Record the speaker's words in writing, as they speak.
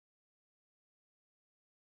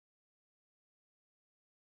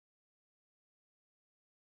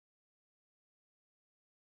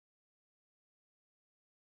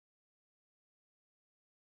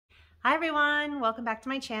Hi everyone, welcome back to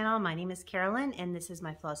my channel. My name is Carolyn and this is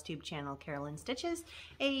my floss tube channel, Carolyn Stitches,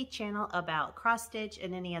 a channel about cross stitch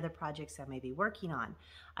and any other projects I may be working on.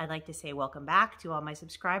 I'd like to say welcome back to all my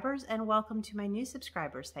subscribers and welcome to my new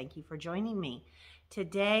subscribers. Thank you for joining me.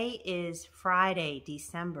 Today is Friday,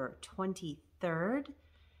 December 23rd,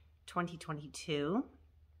 2022.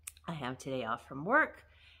 I have today off from work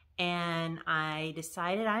and I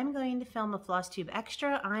decided I'm going to film a floss tube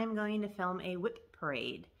extra. I'm going to film a WIP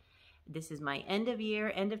parade. This is my end of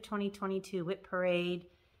 2022 WIP parade,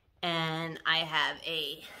 and I have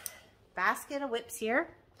a basket of WIPs here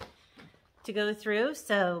to go through,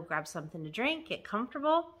 so grab something to drink, get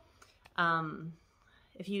comfortable.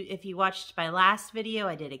 If you watched my last video,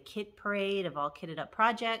 I did a kit parade of all kitted up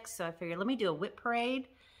projects, so I figured let me do a WIP parade,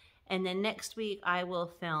 and then next week I will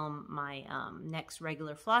film my next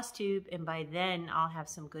regular floss tube, and by then I'll have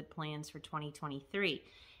some good plans for 2023.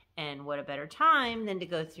 And what a better time than to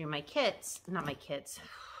go through my kits, not my kits,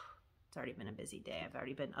 it's already been a busy day, I've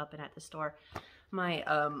already been up and at the store, my,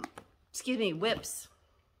 WIPs,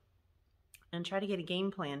 and try to get a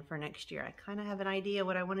game plan for next year. I kind of have an idea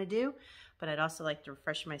what I want to do, but I'd also like to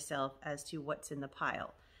refresh myself as to what's in the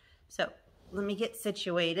pile. So let me get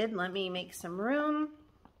situated, let me make some room,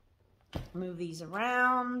 move these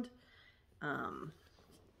around. I'm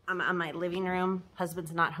in my living room,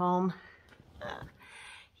 husband's not home.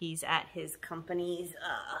 He's at his company's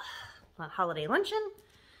holiday luncheon.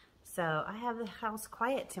 So I have the house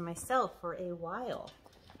quiet to myself for a while,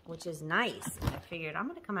 which is nice. And I figured I'm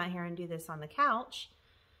gonna come out here and do this on the couch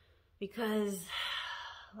because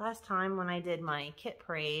last time when I did my kit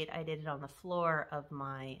parade, I did it on the floor of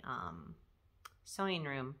my sewing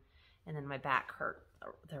room and then my back hurt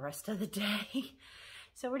the rest of the day.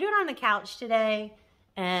 So we're doing it on the couch today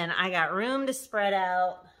and I got room to spread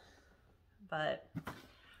out, but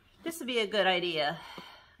this would be a good idea.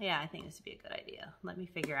 Yeah, I think this would be a good idea. Let me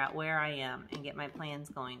figure out where I am and get my plans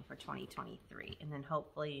going for 2023. And then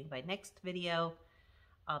hopefully by next video,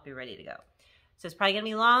 I'll be ready to go. So it's probably gonna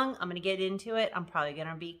be long. I'm gonna get into it. I'm probably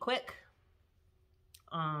gonna be quick.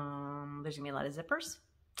 There's gonna be a lot of zippers.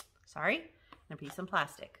 Sorry, there'll be some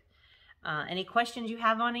plastic. Any questions you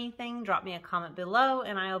have on anything, drop me a comment below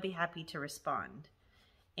and I'll be happy to respond.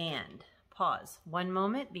 And pause one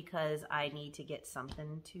moment because I need to get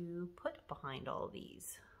something to put behind all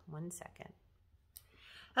these. 1 second.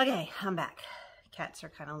 Okay, I'm back. Cats are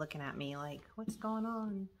kind of looking at me like, what's going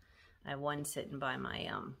on? I have one sitting by my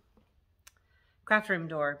craft room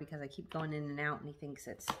door because I keep going in and out and he thinks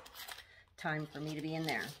it's time for me to be in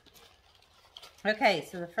there. Okay,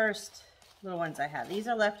 so the first little ones I have, these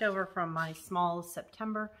are left over from my smalls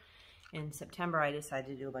September. In September, I decided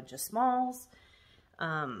to do a bunch of smalls.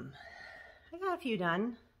 I got a few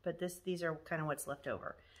done, but these are kind of what's left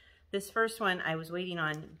over. This first one, I was waiting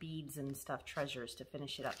on beads and stuff, treasures to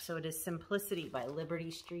finish it up. So it is Simplicity by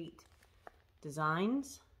Liberty Street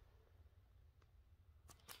Designs.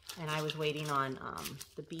 And I was waiting on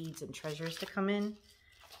the beads and treasures to come in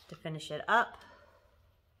to finish it up.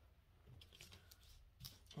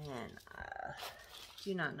 And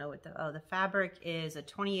do not know what the fabric is a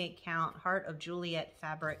 28 count Heart of Juliet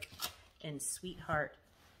fabric in Sweetheart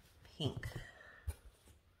Pink.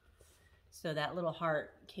 So that little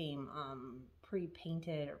heart came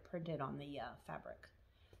pre-painted or printed on the fabric.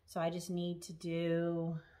 So I just need to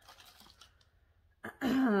do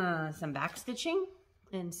some back stitching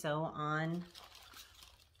and sew on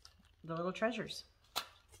the little treasures.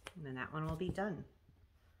 And then that one will be done.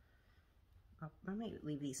 I might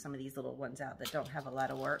leave some of these little ones out that don't have a lot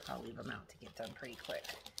of work. I'll leave them out to get done pretty quick.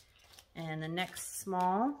 And the next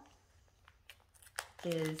small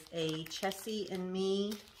is a Chessie and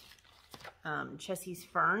Me, Chessie's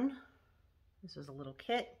Fern. This was a little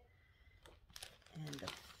kit, and it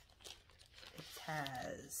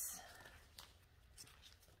has,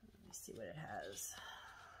 let me see what it has.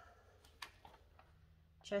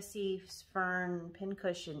 Chessie's Fern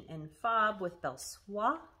pincushion and fob with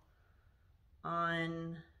Belsois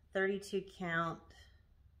on 32 count.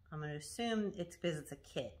 I'm going to assume it's because it's a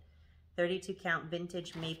kit. 32 count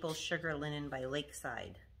vintage maple sugar linen by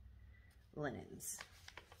Lakeside Linens.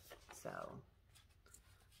 So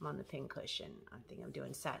I'm on the pincushion. I think I'm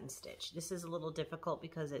doing satin stitch. This is a little difficult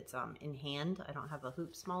because it's in hand. I don't have a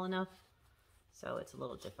hoop small enough, so it's a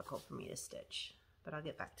little difficult for me to stitch, but I'll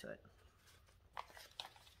get back to it.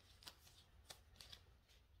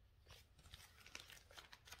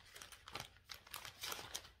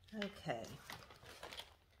 Okay.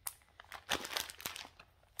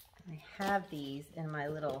 I have these in my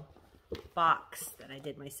little box that I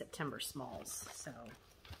did my September smalls, so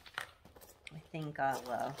I think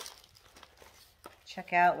I'll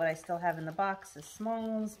check out what I still have in the box as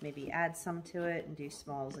smalls, maybe add some to it and do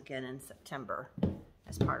smalls again in September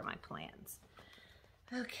as part of my plans.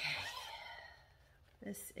 Okay,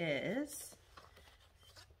 this is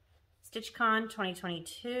StitchCon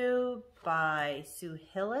 2022 by Sue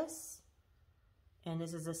Hillis. And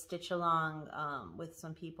this is a stitch along with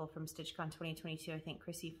some people from StitchCon 2022. I think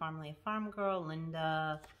Chrissy, formerly a farm girl,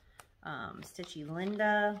 Linda, Stitchy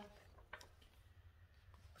Linda,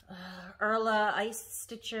 Erla, Ice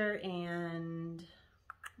Stitcher, and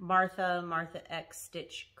Martha X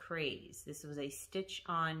Stitch Craze. This was a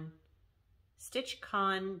StitchCon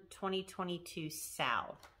 2022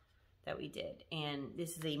 South that we did. And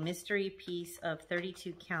this is a mystery piece of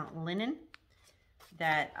 32 count linen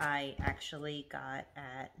that I actually got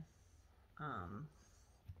at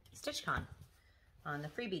StitchCon on the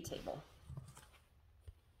freebie table.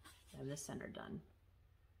 I have this center done.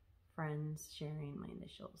 Friends sharing my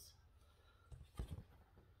initials.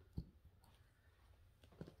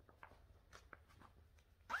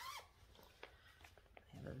 I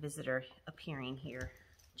have a visitor appearing here,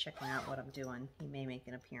 checking out what I'm doing. He may make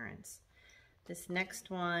an appearance. This next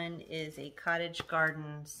one is a Cottage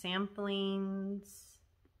Garden Samplings. Is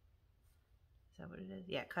that what it is?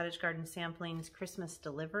 Yeah, Cottage Garden Samplings Christmas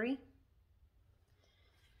Delivery.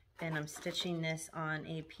 And I'm stitching this on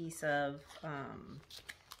a piece of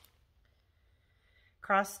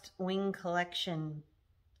Crossed Wing Collection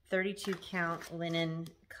 32 count linen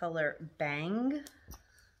color Bang.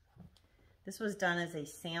 This was done as a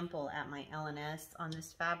sample at my L&S on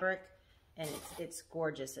this fabric. And it's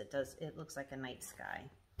gorgeous. It looks like a night sky.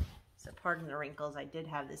 So pardon the wrinkles. I did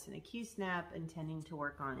have this in a Q-snap, intending to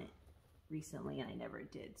work on it recently, and I never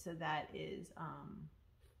did. So that is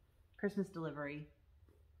Christmas Delivery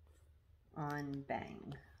on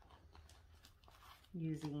Bang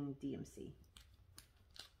using DMC.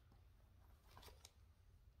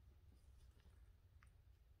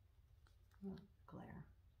 Oh, glare.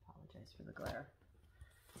 Apologize for the glare.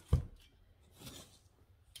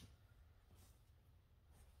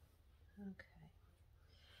 Okay,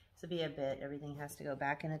 this will be a bit. Everything has to go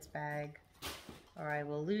back in its bag, or I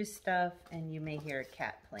will lose stuff, and you may hear a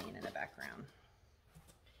cat playing in the background.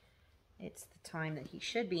 It's the time that he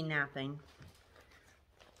should be napping,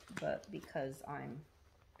 but because I'm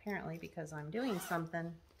doing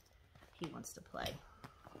something, he wants to play.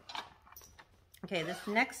 Okay, this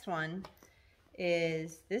next one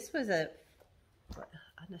is,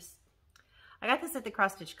 I got this at the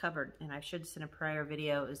Cross Stitch Cupboard, and I showed this in a prior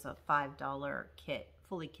video. It was a $5 kit,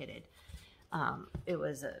 fully kitted. It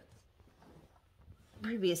was a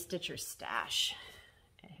previous stitcher stash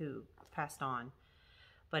who passed on,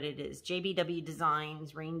 but it is JBW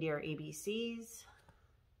Designs Reindeer ABCs,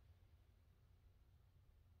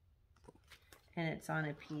 and it's on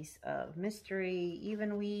a piece of mystery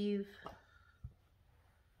even weave.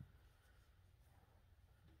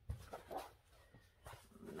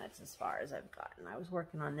 That's as far as I've gotten. I was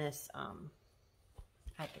working on this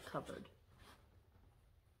at the cupboard.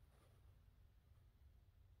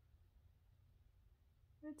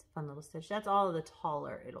 It's a fun little stitch. That's all of the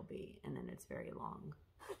taller it'll be, and then it's very long.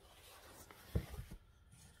 Okay.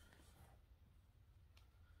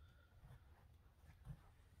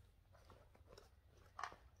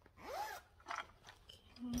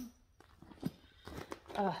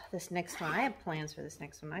 This next one, I have plans for this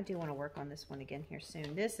next one. I do want to work on this one again here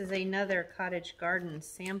soon. This is another Cottage Garden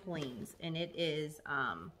Samplings, and it is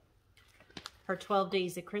her 12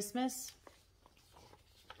 Days of Christmas.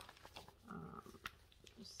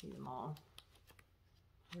 Let's see them all.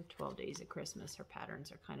 Her 12 Days of Christmas. Her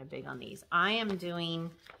patterns are kind of big on these. I am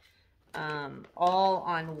doing all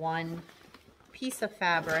on one piece of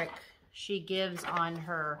fabric. She gives on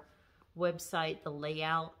her website the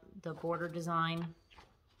layout, the border design,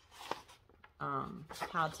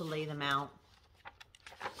 how to lay them out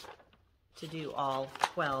to do all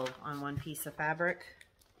 12 on one piece of fabric.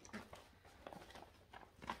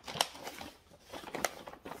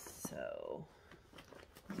 So,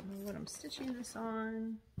 I don't know what I'm stitching this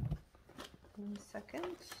on. 1 second.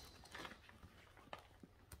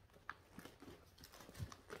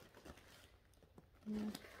 Yeah.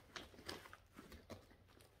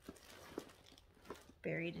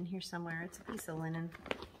 Buried in here somewhere. It's a piece of linen.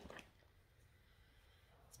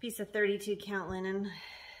 It's a piece of 32 count linen.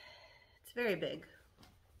 It's very big.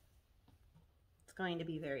 It's going to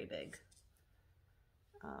be very big.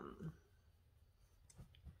 But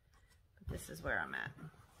this is where I'm at.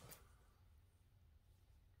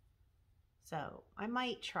 So I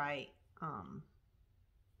might try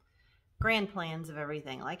grand plans of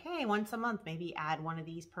everything. Like, hey, once a month, maybe add one of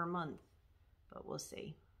these per month. But we'll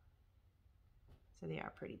see. So they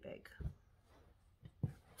are pretty big.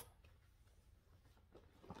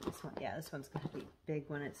 This one, yeah, this one's going to be big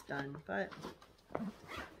when it's done, but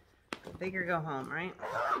go big or go home, right?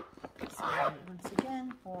 So once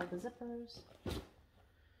again, all the zippers.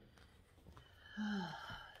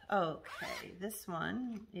 Okay, this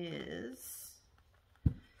one is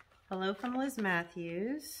Hello from Liz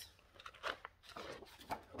Matthews.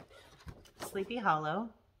 Sleepy Hollow.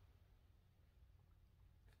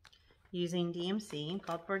 Using DMC,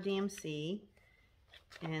 called for DMC.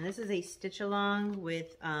 And this is a stitch along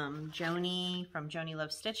with Joni from Joni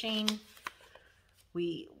Loves Stitching.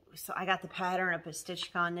 So I got the pattern up at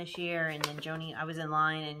StitchCon this year, and then Joni, I was in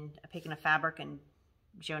line and picking a fabric, and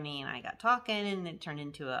Joni and I got talking, and it turned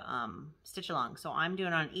into a stitch along. So I'm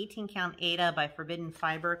doing on an 18 count Aida by Forbidden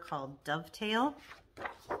Fiber called Dovetail.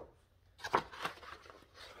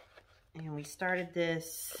 And we started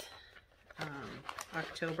this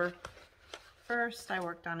October 1st. I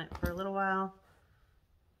worked on it for a little while.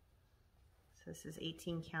 So this is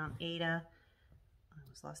 18 count Aida. I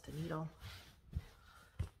almost lost a needle.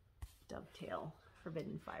 Dovetail,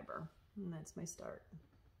 Forbidden Fiber. And that's my start.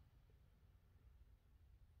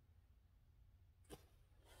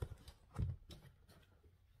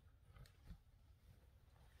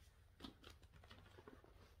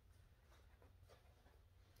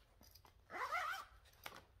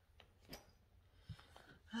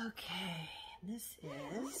 Okay, this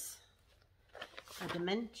is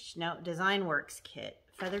a Design Works kit,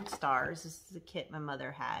 Feathered Stars. This is a kit my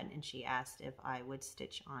mother had, and she asked if I would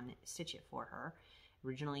stitch it for her.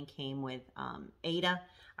 Originally came with Aida.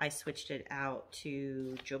 I switched it out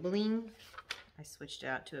to Jobeline. I switched it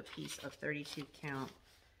out to a piece of 32 count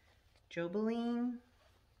Jobeline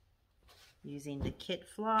using the kit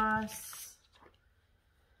floss.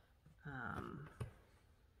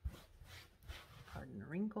 Pardon the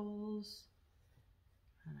wrinkles.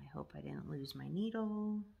 And I hope I didn't lose my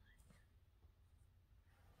needle.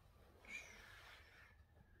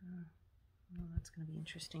 Oh, that's going to be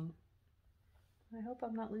interesting. I hope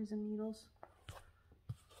I'm not losing needles.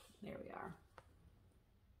 There we are.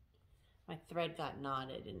 My thread got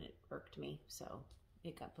knotted and it irked me, so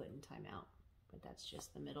it got put in timeout. But that's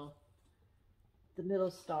just the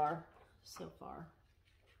middle star so far.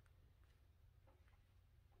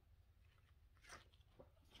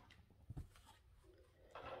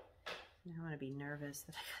 Now I'm going to be nervous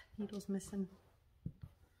that I got needles missing.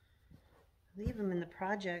 Leave them in the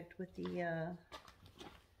project with the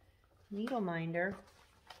needle minder.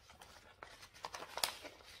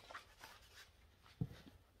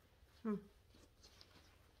 Okay.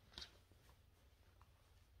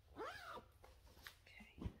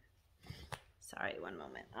 Sorry, one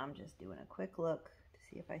moment. I'm just doing a quick look to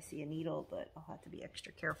see if I see a needle, but I'll have to be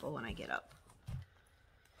extra careful when I get up.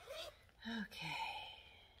 Okay.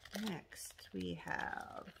 Next, we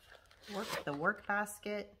have the work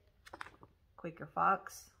basket, Quaker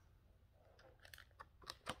Fox.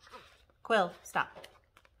 Quill, stop.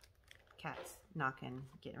 Cat's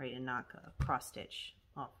getting ready to knock a cross stitch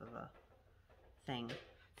off of a thing.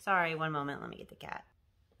 Sorry, one moment, let me get the cat.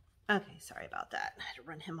 Okay, sorry about that. I had to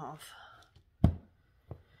run him off.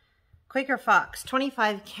 Quaker Fox,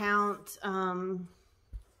 25 count,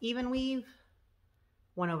 even weave,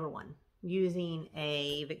 1/1. Using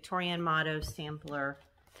a Victorian Motto sampler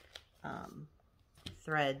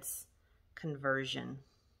threads conversion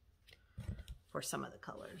for some of the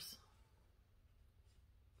colors.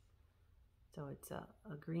 So it's a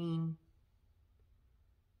green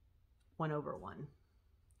 1/1,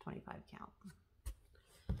 25 count.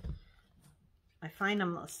 I find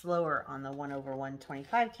I'm slower on the 1/1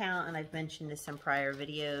 25 count, and I've mentioned this in prior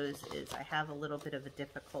videos, is I have a little bit of a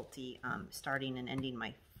difficulty starting and ending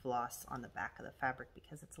my floss on the back of the fabric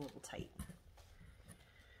because it's a little tight.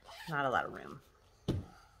 Not a lot of room.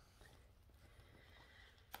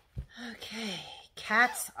 Okay,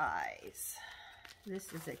 Cat's Eyes.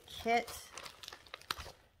 This is a kit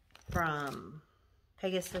from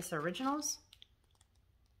Pegasus Originals.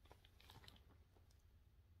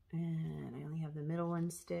 And I only have the middle one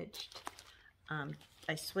stitched.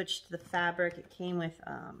 I switched the fabric. It came with,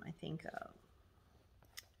 I think,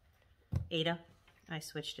 Aida. I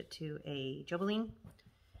switched it to a Jobeline,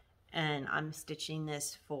 and I'm stitching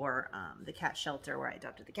this for the cat shelter where I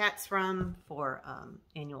adopted the cats from for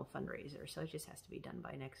annual fundraiser. So it just has to be done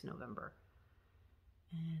by next November.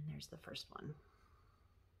 And there's the first one.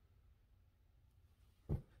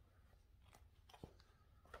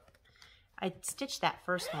 I stitched that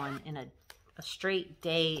first one in a straight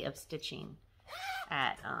day of stitching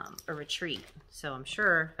at a retreat. So I'm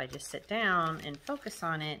sure if I just sit down and focus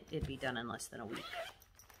on it, it'd be done in less than a week.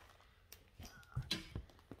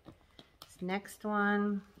 Next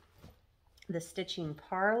one, the Stitching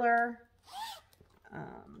Parlor.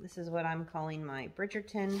 This is what I'm calling my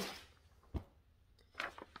Bridgerton.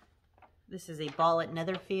 This is a Ball at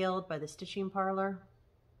Netherfield by the Stitching Parlor.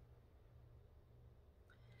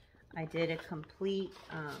 I did a complete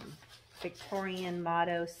Victorian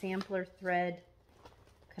motto sampler thread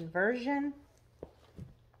conversion.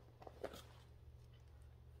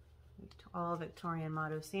 All Victorian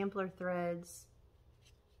motto sampler threads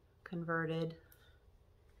converted.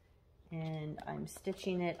 And I'm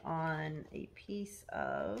stitching it on a piece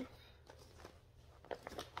of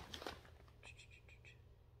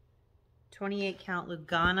 28 count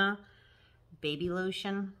Lugana baby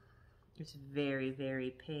lotion. It's very,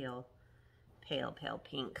 very pale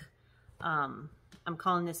pink. I'm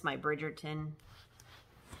calling this my Bridgerton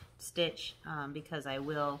stitch because I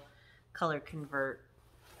will color convert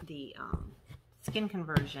the skin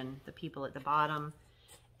conversion, the people at the bottom,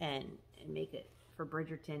 and make it for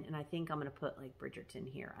Bridgerton. And I think I'm going to put like Bridgerton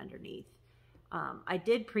here underneath. I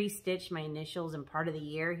did pre-stitch my initials in part of the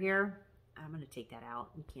year here. I'm going to take that out.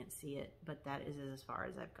 You can't see it, but that is as far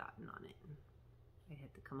as I've gotten on it. I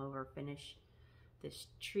have to come over, finish this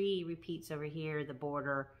tree, repeats over here, the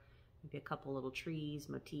border, maybe a couple little trees,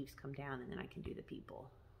 motifs come down, and then I can do the people.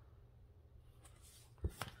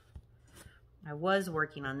 I was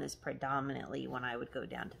working on this predominantly when I would go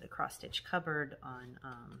down to the cross stitch cupboard on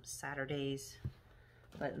Saturdays,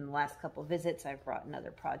 but in the last couple visits I've brought in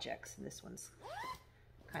other projects, and this one's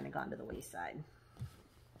kind of gone to the wayside.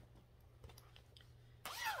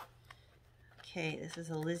 Okay, this is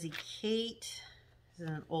a Lizzie Kate. This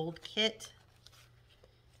is an old kit.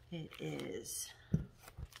 It is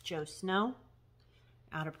Joe Snow,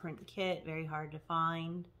 out of print kit, very hard to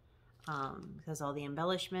find because all the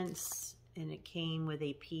embellishments, and it came with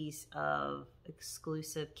a piece of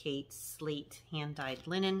exclusive Kate slate hand-dyed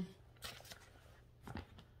linen.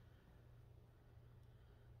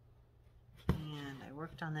 And I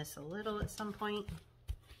worked on this a little at some point.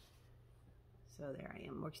 So there I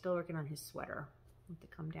am. We're still working on his sweater. I have to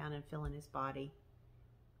come down and fill in his body.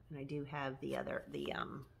 And I do have the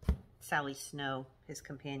Sally Snow, his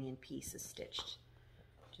companion piece is stitched.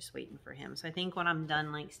 Just waiting for him. So I think when I'm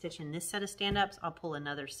done like stitching this set of stand-ups, I'll pull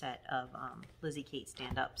another set of Lizzie Kate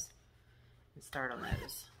stand-ups and start on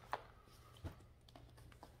those.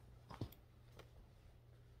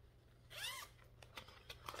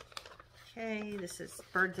 Okay, this is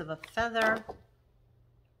Birds of a Feather.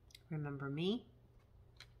 Remember Me.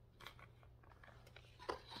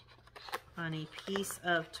 On a piece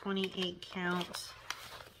of 28 count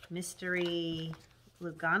Mystery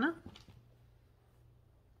Lugana.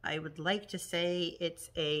 I would like to say it's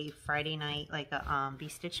a Friday night, like a Be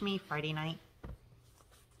Stitch Me Friday night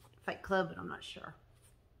fight club, but I'm not sure.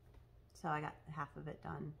 So I got half of it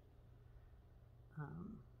done.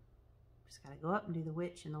 Just gotta go up and do the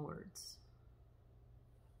witch and the words.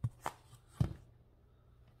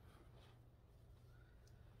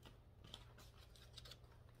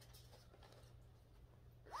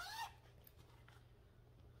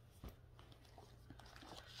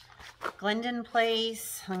 Glendon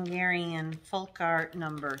Place, Hungarian Folk Art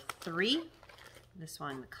number 3. This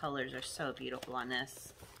one, the colors are so beautiful on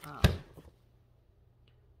this.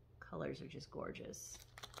 Colors are just gorgeous.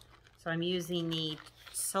 So I'm using the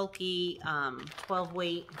Sulky 12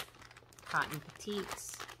 weight cotton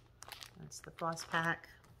petites. That's the floss pack.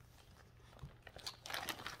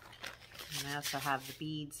 And I also have the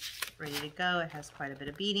beads ready to go. It has quite a bit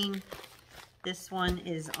of beading. This one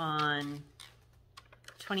is on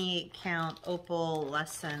 28 count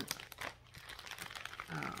opalescent,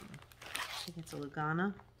 I think it's a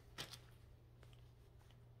Lugana.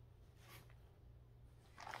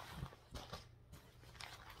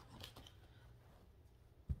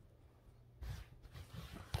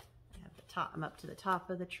 I have the top, I'm up to the top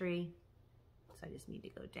of the tree, so I just need to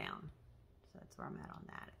go down. So that's where I'm at on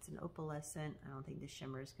that. It's an opalescent. I don't think the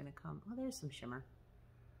shimmer is going to come. Oh, there's some shimmer,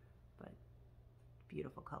 but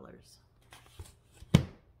beautiful colors.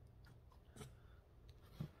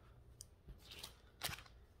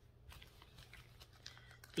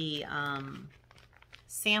 The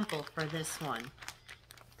sample for this one,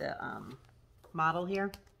 the model here,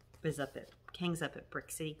 is up at, hangs up at Brick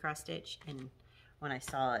City Cross Stitch, and when I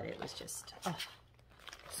saw it, it was just, oh,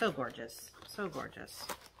 so gorgeous, so gorgeous.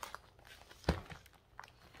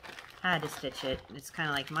 I had to stitch it. It's kind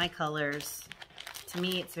of like my colors. To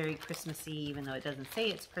me, it's very Christmassy, even though it doesn't say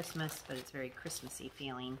it's Christmas, but it's very Christmassy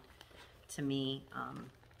feeling to me,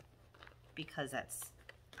 because that's,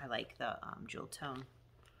 I like the jewel tone,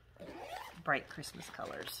 bright Christmas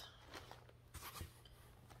colors.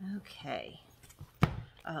 Okay,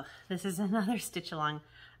 Oh, this is another stitch along.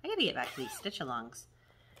 I gotta get back to these stitch alongs.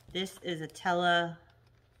 This is a Tellin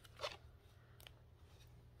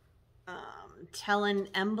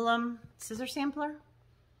Emblem scissor sampler.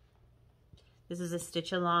 This is a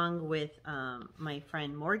stitch along with my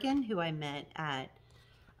friend Morgan, who I met at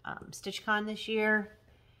StitchCon this year.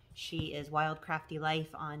 She is Wild Crafty Life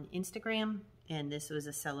on Instagram, and this was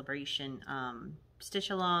a celebration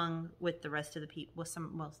stitch along with the rest of the people, with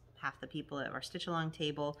half the people at our stitch along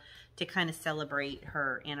table, to kind of celebrate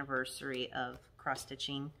her anniversary of cross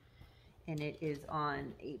stitching. And it is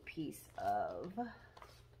on a piece of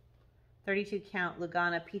 32 count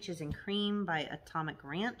Lugana Peaches and Cream by Atomic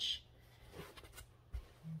Ranch.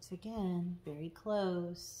 Once again, very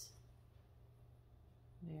close.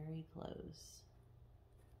 Very close.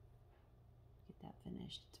 Get that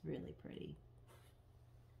finished. It's really pretty.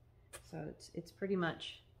 So it's pretty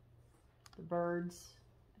much the birds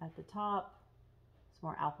at the top. It's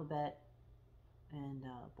more alphabet and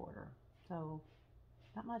border. So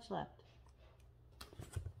not much left.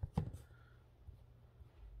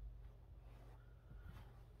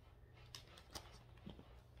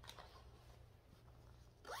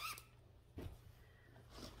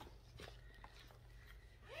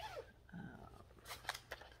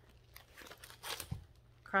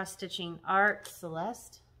 Cross Stitching Art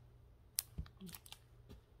Celeste. Look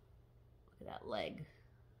at that leg.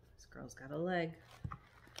 This girl's got a leg.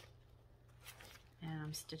 And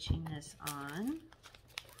I'm stitching this on.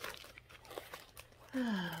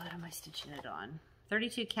 What am I stitching it on?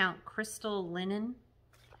 32 count Crystal Linen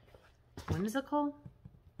Whimsical.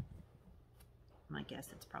 My guess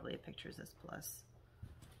it's probably a Pictures This Plus.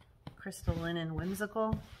 Crystal Linen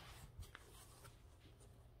Whimsical.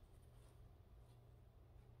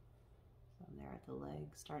 At the leg,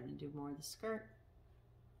 starting to do more of the skirt.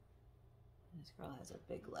 This girl has a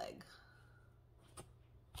big leg.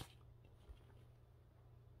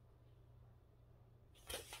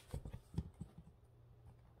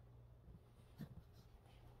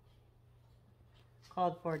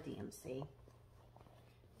 Called for DMC.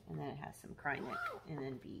 And then it has some cry neck and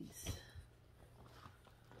then beads.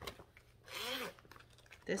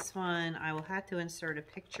 This one, I will have to insert a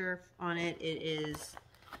picture on it. It is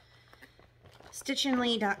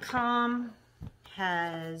Stitchinly.com,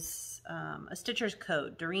 has a Stitcher's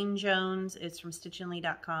Code. Doreen Jones, it's from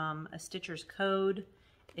Stitchinly.com, a Stitcher's Code.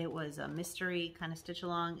 It was a mystery kind of stitch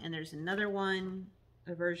along. And there's another one,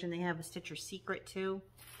 a version they have, a Stitcher's Secret too.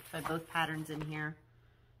 So I have both patterns in here.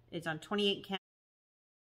 It's on 28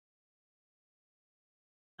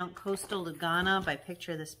 count Coastal Lugana by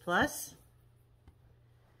Picture This Plus.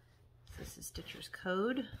 This is Stitcher's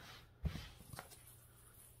Code.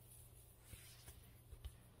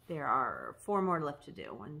 There are 4 more left to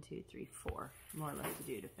do. 1, 2, 3, 4 more left to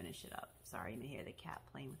do to finish it up. Sorry, you may hear the cat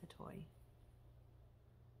playing with a toy.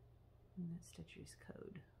 And that's Stitcher's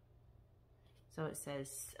Code. So it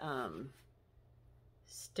says, a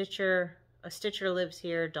Stitcher lives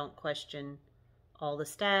here, don't question all the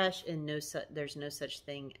stash, and there's no such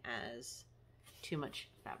thing as too much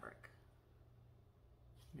fabric.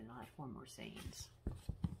 And then I'll have 4 more sayings.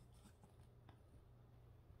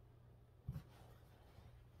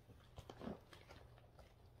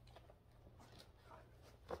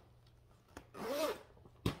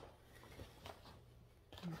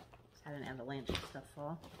 Had an avalanche of stuff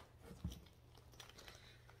fall.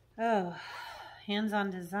 Oh,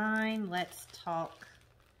 hands-on design. Let's talk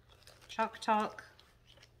Chalk Talk.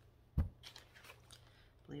 I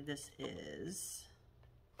believe this is,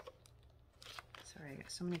 sorry, I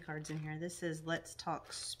got so many cards in here. This is Let's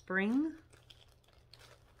Talk Spring.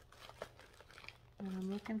 And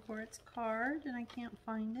I'm looking for its card and I can't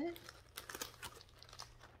find it.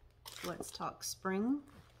 Let's Talk Spring.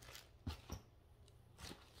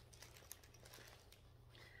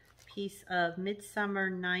 Piece of Midsummer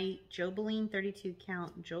Night Jobeline, 32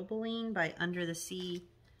 count Jobeline by Under the Sea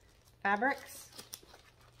Fabrics.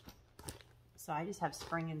 So I just have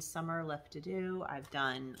spring and summer left to do. I've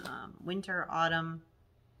done winter, autumn,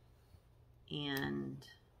 and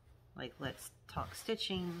like Let's Talk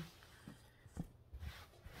Stitching.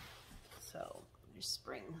 So there's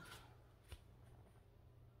spring.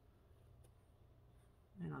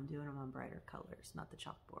 And I'm doing them on brighter colors, not the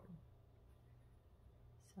chalkboard.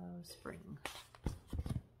 So spring.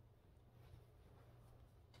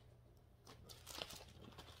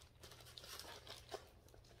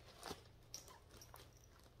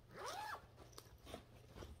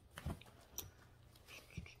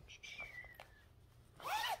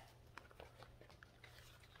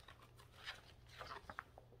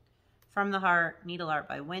 From the Heart, Needle Art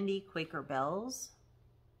by Wendy, Quaker Bells.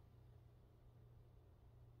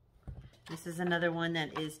 This is another one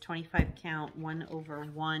that is 25 count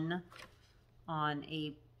 1/1 on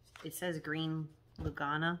a, it says green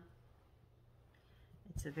Lugana.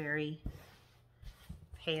 It's a very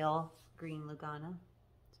pale green Lugana.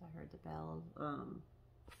 So I heard the bell.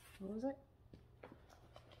 What was it?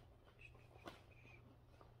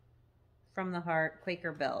 From the Heart,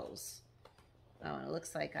 Quaker Bells. Oh, and it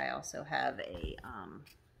looks like I also have a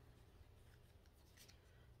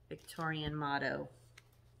Victorian motto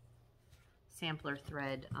sampler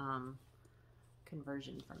thread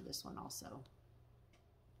conversion from this one also.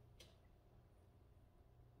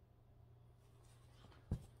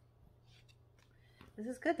 This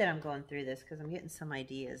is good that I'm going through this because I'm getting some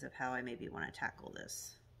ideas of how I maybe want to tackle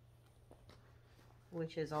this,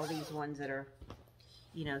 which is all these ones that are,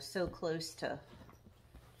 you know, so close to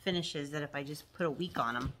finishes that if I just put a week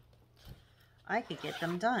on them, I could get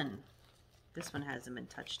them done. This one hasn't been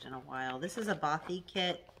touched in a while. This is a Bothy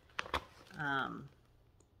kit,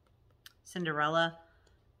 Cinderella.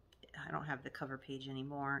 I don't have the cover page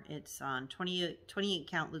anymore. It's on 28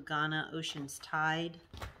 count Lugana Ocean's Tide.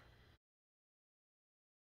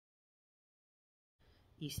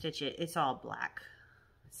 You stitch it, it's all black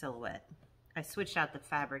silhouette. I switched out the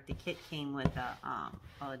fabric. The kit came with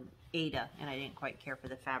an Ada, and I didn't quite care for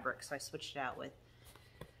the fabric, so I switched it out with,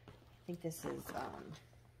 I think this is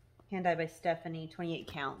hand dyed by Stephanie, 28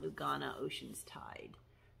 count Lugana Ocean's Tide.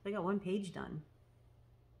 So I got one page done.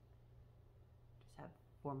 Just have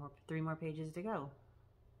 3 more pages to go.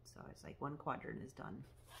 So it's like 1 quadrant is done.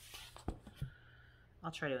 I'll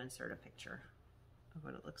try to insert a picture of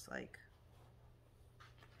what it looks like.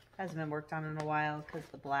 Hasn't been worked on in a while because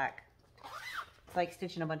the black, it's like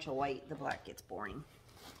stitching a bunch of white, the black gets boring.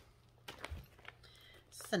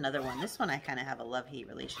 This is another one. This one I kind of have a love-hate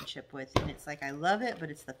relationship with, and it's like I love it, but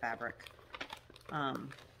it's the fabric.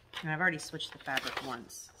 And I've already switched the fabric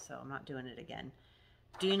once, so I'm not doing it again.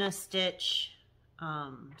 Duna Stitch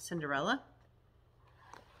Cinderella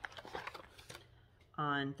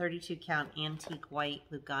on 32 count Antique White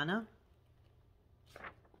Lugana.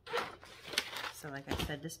 So like I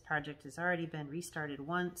said, this project has already been restarted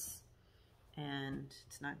once, and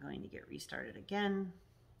it's not going to get restarted again.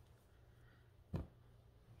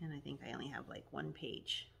 And I think I only have like 1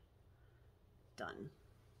 page done.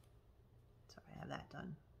 So I have that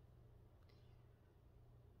done.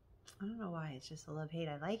 I don't know why, it's just a love-hate.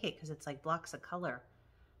 I like it because it's like blocks of color,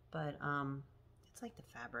 but it's like the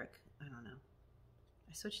fabric. I don't know.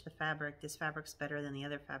 I switched the fabric. This fabric's better than the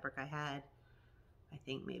other fabric I had. I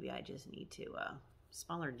think maybe I just need to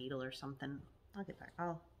smaller needle or something. I'll get back.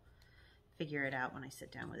 I'll figure it out when I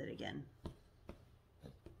sit down with it again.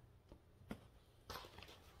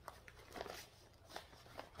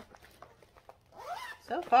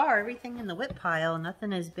 So far, everything in the WIP pile,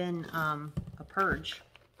 nothing has been a purge,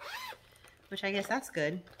 which I guess that's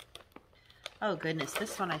good. Oh goodness,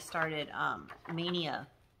 this one I started Mania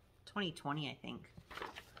 2020, I think.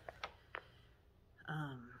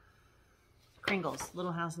 Kringles,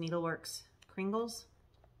 Little House Needleworks Kringles.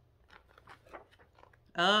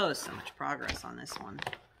 Oh, so much progress on this one.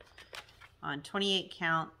 On 28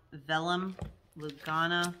 count Vellum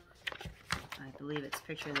Lugana. I believe it's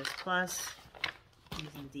Picture This Plus.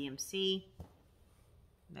 Using DMC.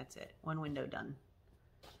 That's it. 1 window done,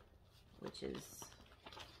 which is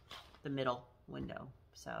the middle window.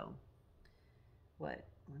 So what?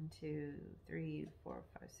 1, 2, 3, 4,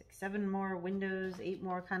 5, 6, 7 more windows, 8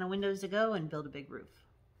 more kind of windows to go and build a big roof.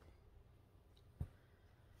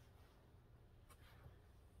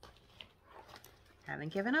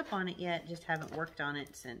 Haven't given up on it yet, just haven't worked on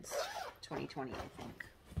it since 2020, I think.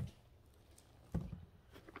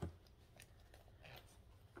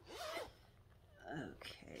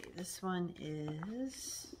 Okay, this one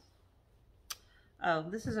is, oh,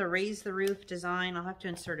 this is a Raise the Roof design. I'll have to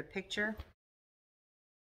insert a picture.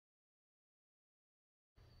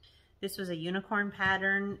 This was a unicorn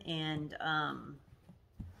pattern, and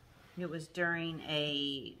it was during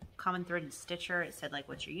a common threaded stitcher. It said like,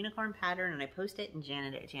 what's your unicorn pattern? And I posted it, and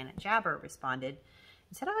Janet Jabber responded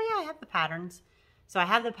and said, oh yeah, I have the patterns. So I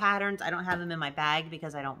have the patterns. I don't have them in my bag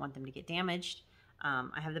because I don't want them to get damaged.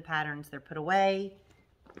 I have the patterns. They're put away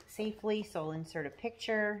safely, so I'll insert a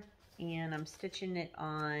picture. And I'm stitching it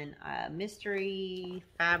on mystery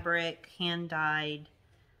fabric, hand-dyed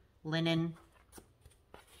linen,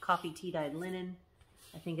 coffee tea dyed linen.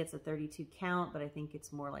 I think it's a 32 count, but I think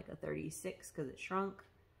it's more like a 36 because it shrunk.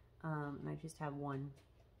 And I just have 1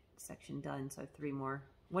 section done, so I have 3 more,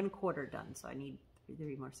 1/4 done, so I need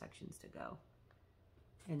 3 more sections to go.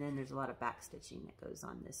 And then there's a lot of back stitching that goes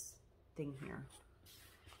on this thing here.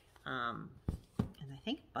 And I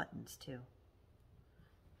think buttons too.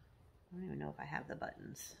 I don't even know if I have the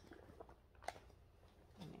buttons.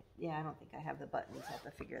 Yeah, I don't think I have the buttons. I'll have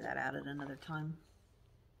to figure that out at another time.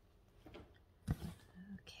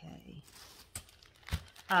 Okay.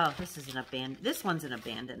 Oh, this is an abandoned. This one's an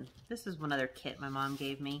abandoned. This is one other kit my mom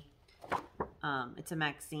gave me. It's a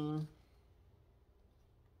Maxine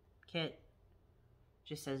kit.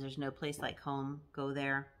 Just says there's no place like home. Go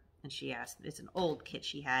there. And she asked. It's an old kit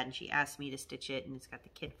she had, and she asked me to stitch it. And it's got the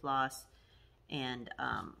kid floss. And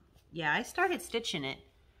yeah, I started stitching it,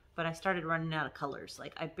 but I started running out of colors.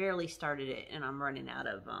 Like I barely started it, and I'm running out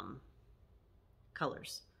of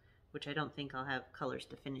colors, which I don't think I'll have colors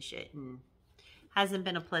to finish it. And hasn't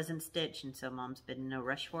been a pleasant stitch, and so Mom's been in no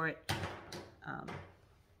rush for it. The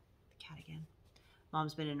cat again.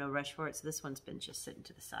 Mom's been in no rush for it, so this one's been just sitting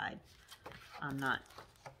to the side. I'm not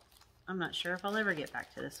sure if I'll ever get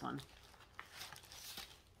back to this one.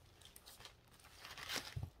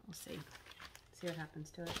 We'll see. See what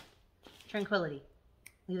happens to it. Tranquility.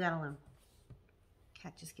 Leave that alone.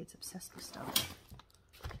 Cat just gets obsessed with stuff.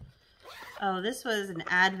 Oh, this was an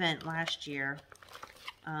advent last year.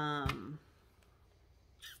 Under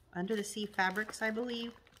the Sea Fabrics, I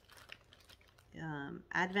believe.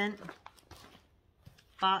 Advent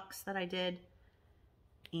box that I did.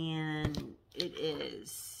 And it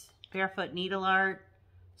is Barefoot Needle Art,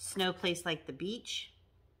 Snow Place Like the Beach.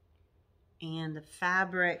 And the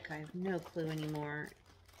fabric, I have no clue anymore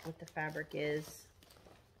what the fabric is.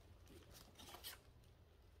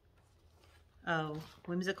 Oh,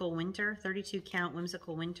 Whimsical Winter, 32 count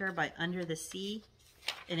Whimsical Winter by Under the Sea.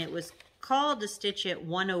 And it was called to stitch it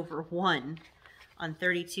 1/1 on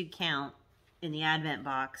 32 count in the Advent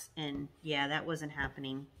box. And yeah, that wasn't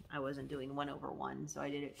happening. I wasn't doing 1/1, so I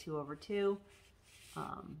did it 2/2.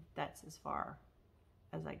 That's as far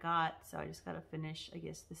as I got. So I just got to finish, I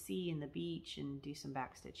guess, the sea and the beach and do some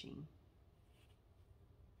back stitching.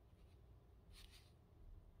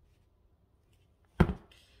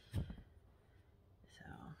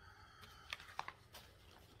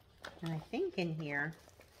 And I think in here,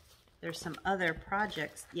 there's some other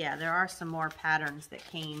projects. Yeah, there are some more patterns that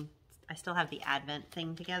came. I still have the Advent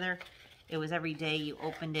thing together. It was every day you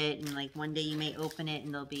opened it, and like one day you may open it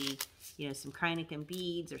and there'll be, you know, some Kreineken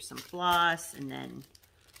beads or some floss, and then,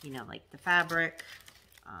 you know, like the fabric,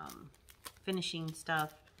 finishing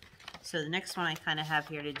stuff. So the next one I kind of have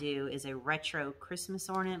here to do is a retro Christmas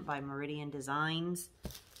ornament by Meridian Designs.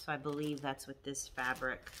 So I believe that's what this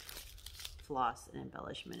fabric floss and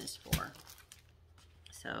embellishment is for.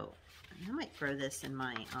 So I might throw this in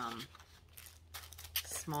my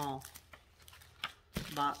small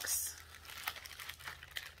box.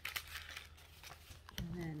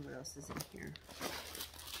 And then what else is in here?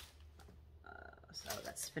 So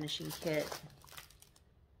that's finishing kit.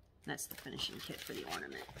 That's the finishing kit for the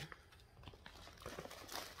ornament.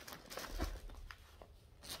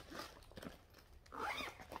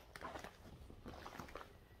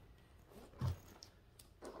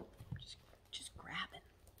 Just grabbing.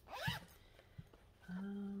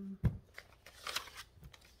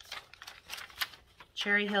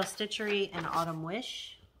 Cherry Hill Stitchery and Autumn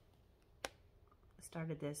Wish. I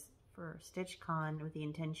started this for StitchCon with the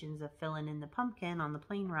intentions of filling in the pumpkin on the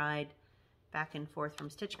plane ride back and forth from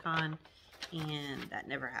StitchCon, and that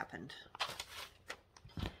never happened.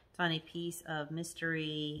 It's on a piece of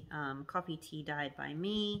mystery coffee tea dyed by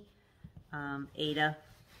me, Ada,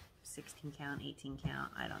 16 count, 18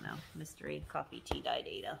 count, I don't know, mystery coffee tea dyed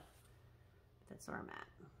Ada. That's where I'm at.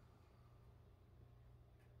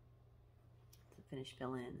 To finish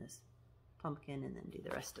filling in this pumpkin and then do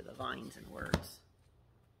the rest of the vines and words.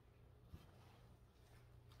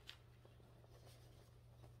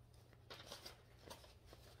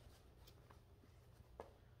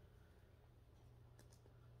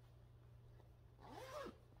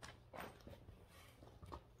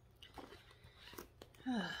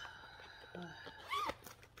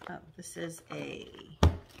 Oh, this is a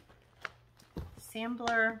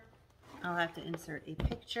sampler. I'll have to insert a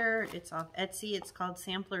picture. It's off Etsy. It's called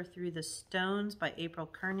Sampler Through the Stones by April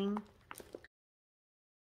Koenig.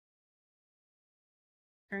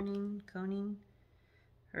 Her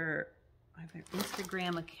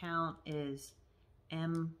Instagram account is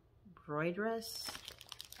Embroiderous.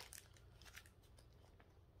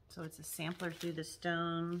 So it's a sampler through the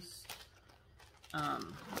stones.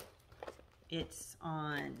 It's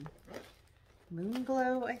on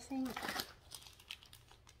Moonglow, I think.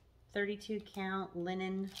 32 count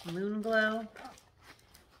linen Moonglow.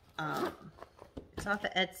 It's off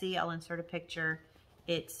of Etsy. I'll insert a picture.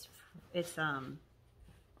 It's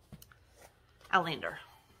Outlander.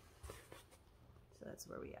 So that's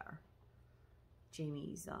where we are.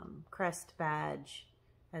 Jamie's crest badge,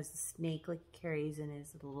 Has the snake like carries in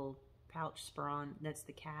his little pouch spiron. That's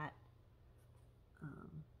the cat.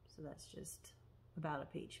 So that's just about a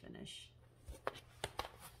page finish.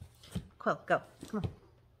 Quill, go. Come on.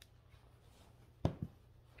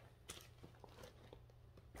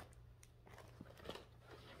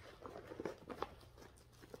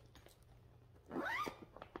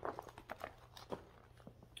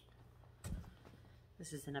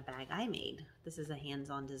 This is in a bag I made. This is a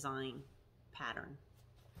hands-on design pattern.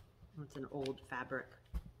 It's an old fabric.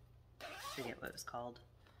 I forget what it was called.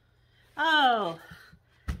 Oh,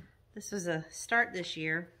 this was a start this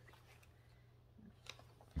year.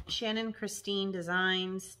 Shannon Christine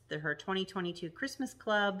Designs, her 2022 Christmas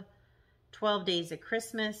Club, 12 Days of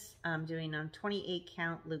Christmas. I'm doing a 28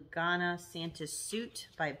 count Lugana Santa suit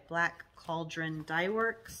by Black Cauldron Dye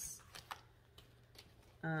Works.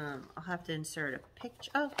 I'll have to insert a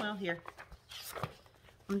picture. Oh, well, here.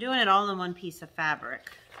 I'm doing it all in one piece of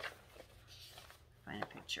fabric. Find a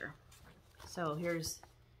picture. So here's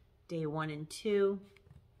day 1 and 2,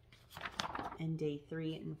 and day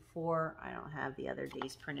 3 and 4. I don't have the other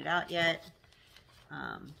days printed out yet.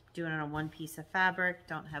 Doing it on one piece of fabric.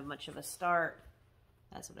 Don't have much of a start.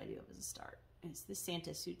 That's what I do as a start. This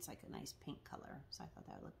Santa suit's like a nice pink color, so I thought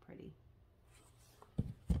that would look pretty.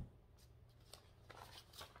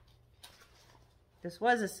 This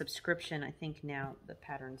was a subscription. I think now the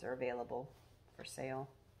patterns are available for sale.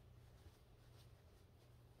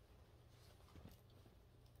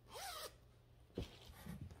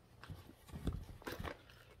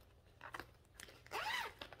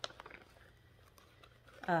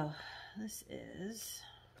 Oh, this is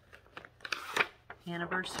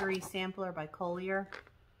Anniversary Sampler by Collier,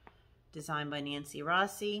 designed by Nancy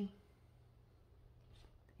Rossi.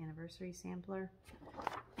 Anniversary Sampler.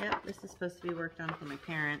 Yep, this is supposed to be worked on for my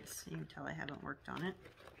parents. You can tell I haven't worked on it.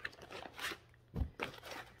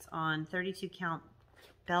 It's on 32 count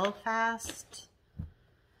Belfast.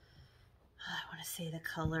 I want to say the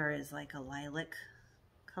color is like a lilac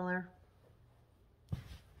color.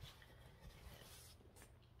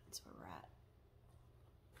 That's where we're at.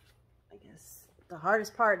 I guess the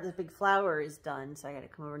hardest part, the big flower, is done, so I got to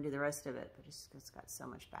come over and do the rest of it. But it's got so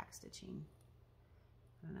much back stitching.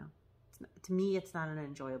 I don't know. To me, it's not an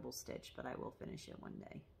enjoyable stitch, but I will finish it one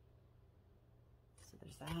day. So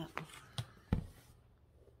there's that.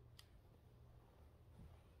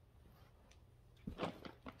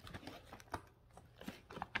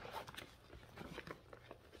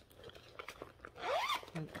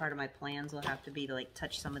 I think part of my plans will have to be to like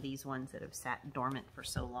touch some of these ones that have sat dormant for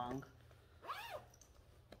so long.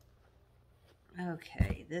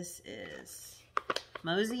 Okay, this is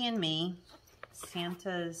Mosey and Me.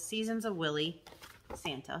 Santa's Seasons of Willy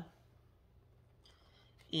Santa,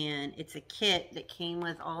 and it's a kit that came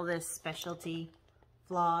with all this specialty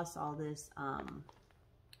floss, all this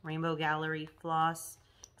Rainbow Gallery floss.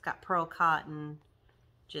 It's got pearl cotton,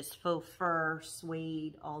 just faux fur,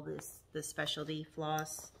 suede, all this specialty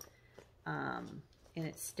floss, and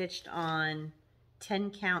it's stitched on 10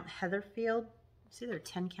 count Heatherfield. It's either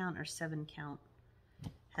 10 count or 7 count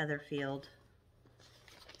Heatherfield.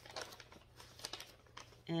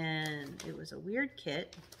 And it was a weird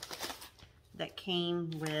kit that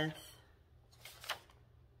came with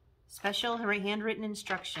special handwritten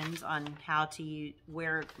instructions on how to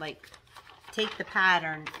take the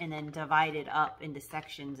pattern and then divide it up into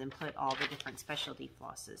sections and put all the different specialty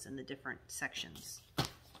flosses in the different sections.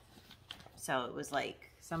 So it was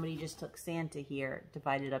like somebody just took Santa here,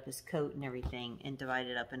 divided up his coat and everything, and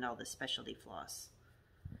divided up into all the specialty floss.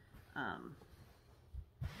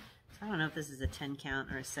 I don't know if this is a 10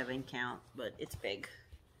 count or a 7 count, but it's big.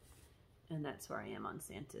 And that's where I am on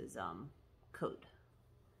Santa's coat.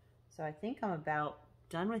 So I think I'm about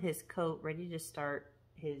done with his coat, ready to start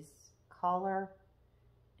his collar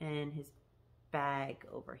and his bag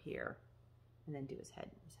over here, and then do his head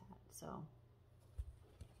and his hat. So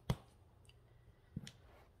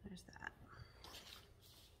there's that.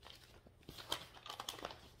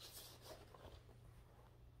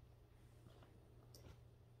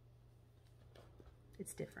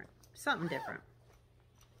 It's different. Something different.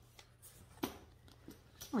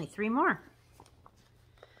 Only 3 more.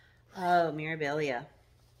 Oh, Mirabilia.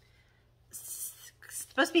 It's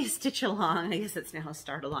supposed to be a stitch along. I guess it's now a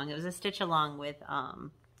start along. It was a stitch along with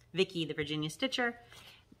Vicky, the Virginia Stitcher.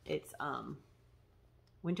 It's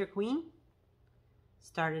Winter Queen.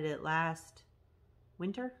 Started it last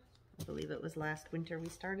winter. I believe it was last winter we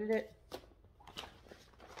started it.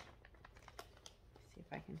 See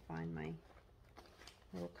if I can find my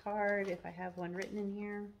little card, if I have one written in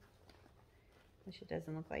here, which it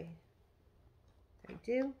doesn't look like I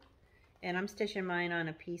do. and I'm stitching mine on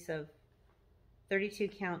a piece of 32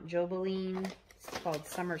 count Jobeline. It's called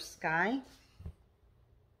Summer Sky.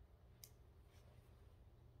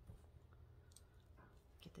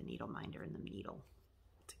 Get the needle minder and the needle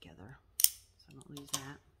together so I don't lose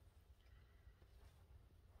that.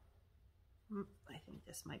 I think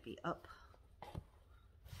this might be up.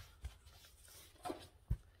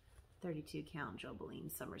 32 count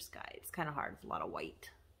Jobeline Summer Sky. It's kind of hard, it's a lot of white.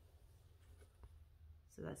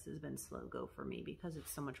 So this has been slow go for me because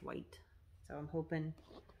it's so much white. So I'm hoping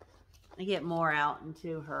I get more out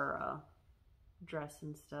into her dress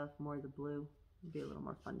and stuff, more of the blue. It'll be a little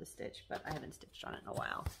more fun to stitch, but I haven't stitched on it in a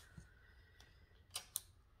while.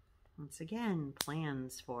 Once again,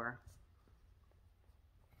 plans for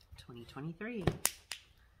 2023.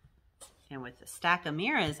 And with the stack of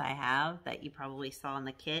mirrors I have that you probably saw in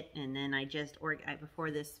the kit, and then I just, before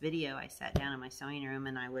this video, I sat down in my sewing room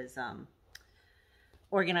and I was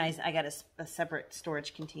organized. I got a separate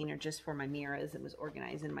storage container just for my mirrors and was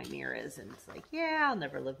organizing my mirrors, and it's like, yeah, I'll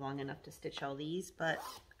never live long enough to stitch all these, but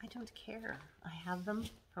I don't care. I have them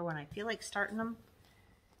for when I feel like starting them.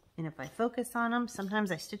 And if I focus on them,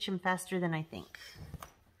 sometimes I stitch them faster than I think.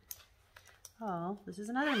 Oh, this is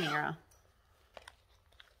another mirror.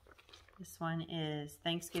 This one is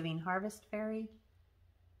Thanksgiving Harvest Fairy.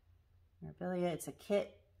 Mirabilia. It's a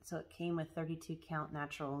kit, so it came with 32 count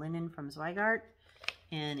natural linen from Zweigart,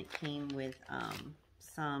 and it came with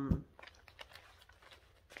some,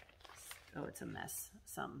 oh, it's a mess,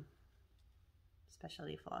 some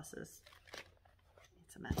specialty flosses.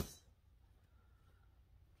 It's a mess.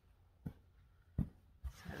 So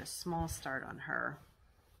I had a small start on her.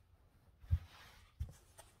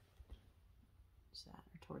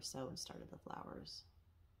 Torso and started the flowers.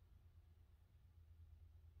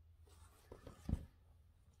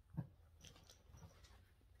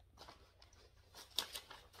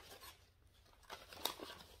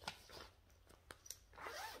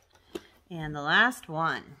 And the last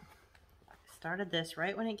one, started this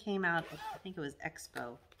right when it came out. I think it was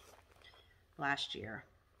Expo last year,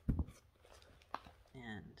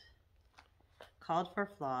 and called for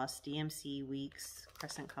floss, DMC Weeks,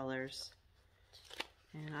 Crescent Colors.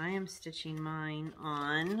 And I am stitching mine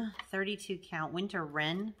on 32 count Winter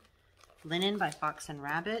Wren linen by Fox and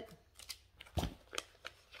Rabbit.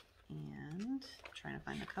 And trying to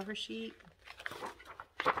find the cover sheet.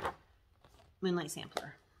 Moonlight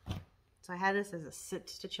Sampler. So I had this as a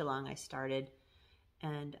stitch along I started,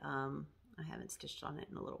 and I haven't stitched on it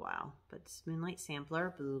in a little while, but it's Moonlight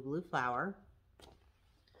Sampler, blue flower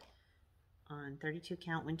on 32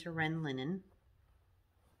 count Winter Wren linen.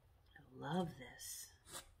 I love this.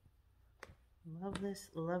 Love this,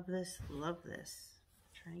 love this, love this.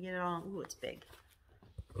 Trying to get it all. Ooh, it's big.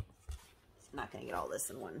 It's not going to get all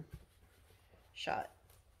this in one shot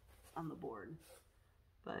on the board.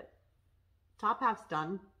 But top half's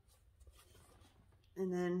done.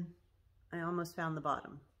 And then I almost found the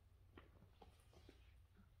bottom.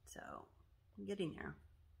 So I'm getting there.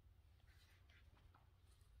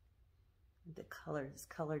 The color, this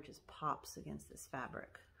color just pops against this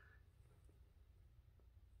fabric.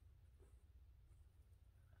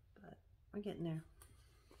 We're getting there.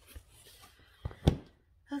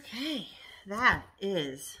 Okay, that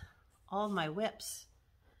is all my whips.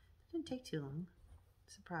 Didn't take too long.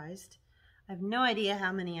 Surprised. I have no idea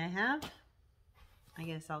how many I have. I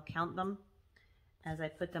guess I'll count them as I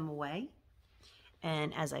put them away.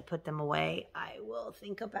 And as I put them away, I will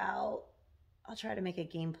think about, I'll try to make a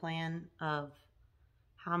game plan of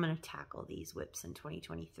how I'm going to tackle these whips in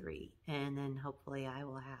 2023. And then hopefully I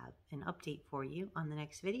will have an update for you on the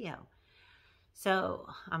next video. So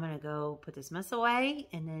I'm going to go put this mess away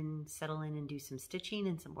and then settle in and do some stitching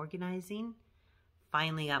and some organizing.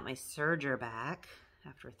 Finally got my serger back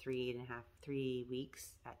after 3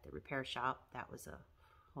 weeks at the repair shop. That was a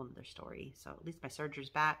whole nother story. So at least my serger's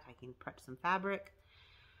back. I can prep some fabric,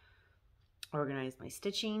 organize my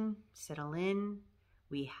stitching, settle in.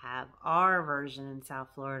 We have our version in South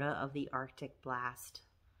Florida of the Arctic Blast,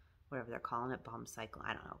 whatever they're calling it, bomb cyclone,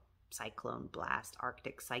 I don't know. Cyclone blast,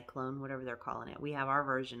 Arctic cyclone, whatever they're calling it. We have our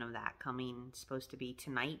version of that coming. It's supposed to be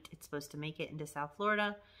tonight. It's supposed to make it into South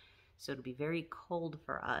Florida. So it'll be very cold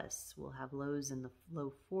for us. We'll have lows in the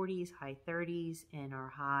low 40s, high 30s, and our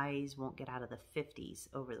highs won't get out of the 50s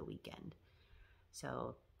over the weekend.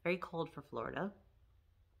 So very cold for Florida.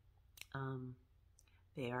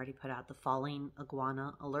 They already put out the falling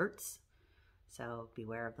iguana alerts. So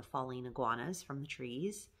beware of the falling iguanas from the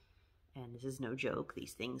trees. And this is no joke.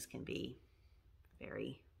 These things can be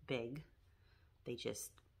very big. They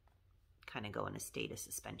just kind of go in a state of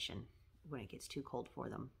suspension when it gets too cold for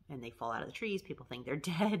them. And they fall out of the trees. People think they're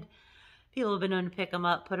dead. people have been known to pick them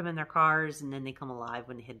up, put them in their cars, and then they come alive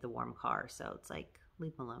when they hit the warm car. So it's like,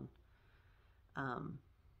 leave them alone.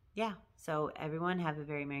 Yeah, so everyone have a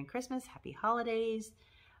very Merry Christmas, Happy Holidays.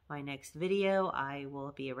 My next video, I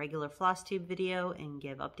will be a regular floss tube video and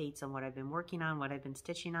give updates on what I've been working on, what I've been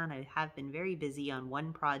stitching on. I have been very busy on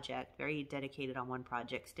one project, very dedicated on one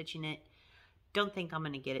project, stitching it. Don't think I'm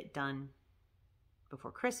going to get it done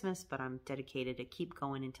before Christmas, but I'm dedicated to keep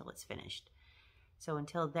going until it's finished. So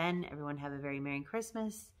until then, everyone have a very Merry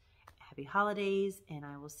Christmas, Happy Holidays, and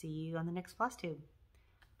I will see you on the next floss tube.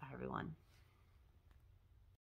 Bye, everyone.